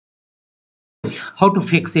How to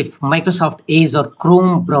fix if Microsoft Edge or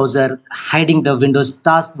Chrome browser hiding the Windows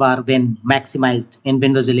taskbar when maximized in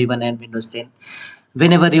Windows 11 and Windows 10.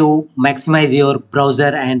 Whenever you maximize your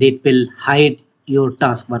browser and it will hide your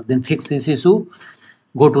taskbar, then fix this issue.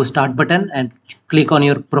 Go to Start button and click on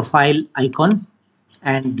your profile icon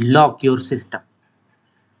and lock your system.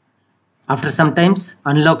 After some times,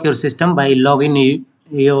 unlock your system by logging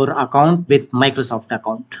your account with Microsoft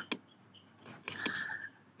account.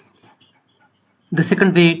 The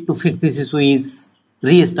second way to fix this issue is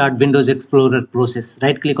restart Windows Explorer process.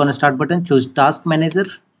 Right click on the Start button, choose Task Manager.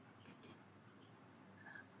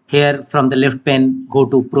 Here from the left pane, go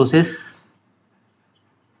to Process.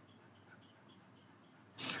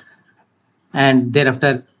 And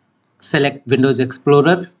thereafter select Windows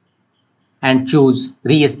Explorer and choose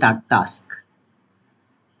Restart Task.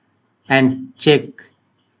 And check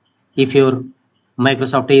if your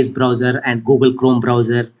Microsoft Edge browser and Google Chrome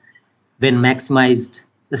browser when maximized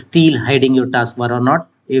still hiding your taskbar or not.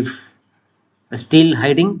 If still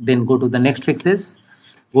hiding, then go to the next fixes.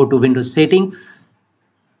 Go to Windows Settings.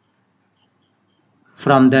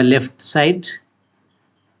 From the left side,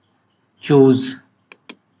 choose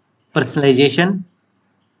Personalization.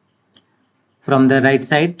 From the right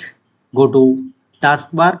side, go to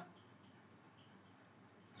Taskbar.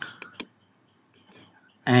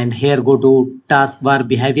 And here go to Taskbar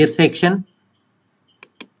Behavior section.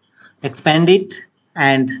 Expand it,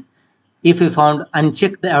 and if you found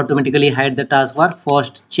unchecked automatically hide the taskbar,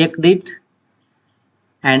 first checked it,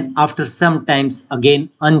 and after some times again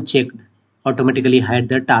unchecked automatically hide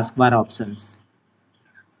the taskbar options,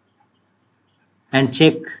 and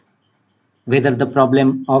check whether the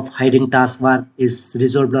problem of hiding taskbar is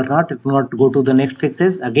resolved or not. If not, go to the next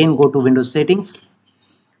fixes. Again go to Windows Settings.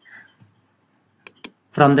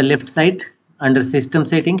 From the left side under System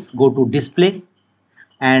Settings, go to Display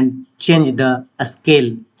and change the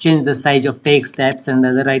scale, change the size of text, tabs and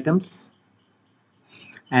other items,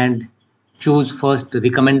 and choose first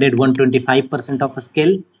recommended 125% of a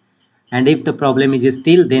scale, and if the problem is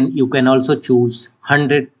still, then you can also choose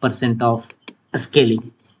 100% of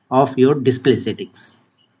scaling of your display settings.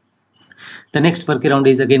 The next workaround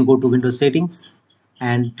is again go to Windows Settings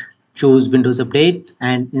and choose Windows Update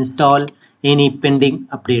and install any pending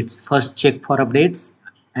updates. First check for updates,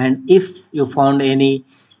 and if you found any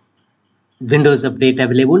Windows update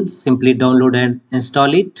available, simply download and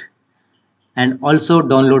install it, and also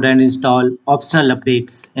download and install optional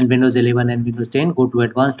updates in Windows 11 and Windows 10. Go to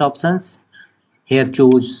Advanced Options. Here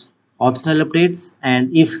choose Optional Updates,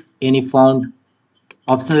 and if any found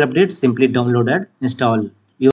optional updates, simply download and install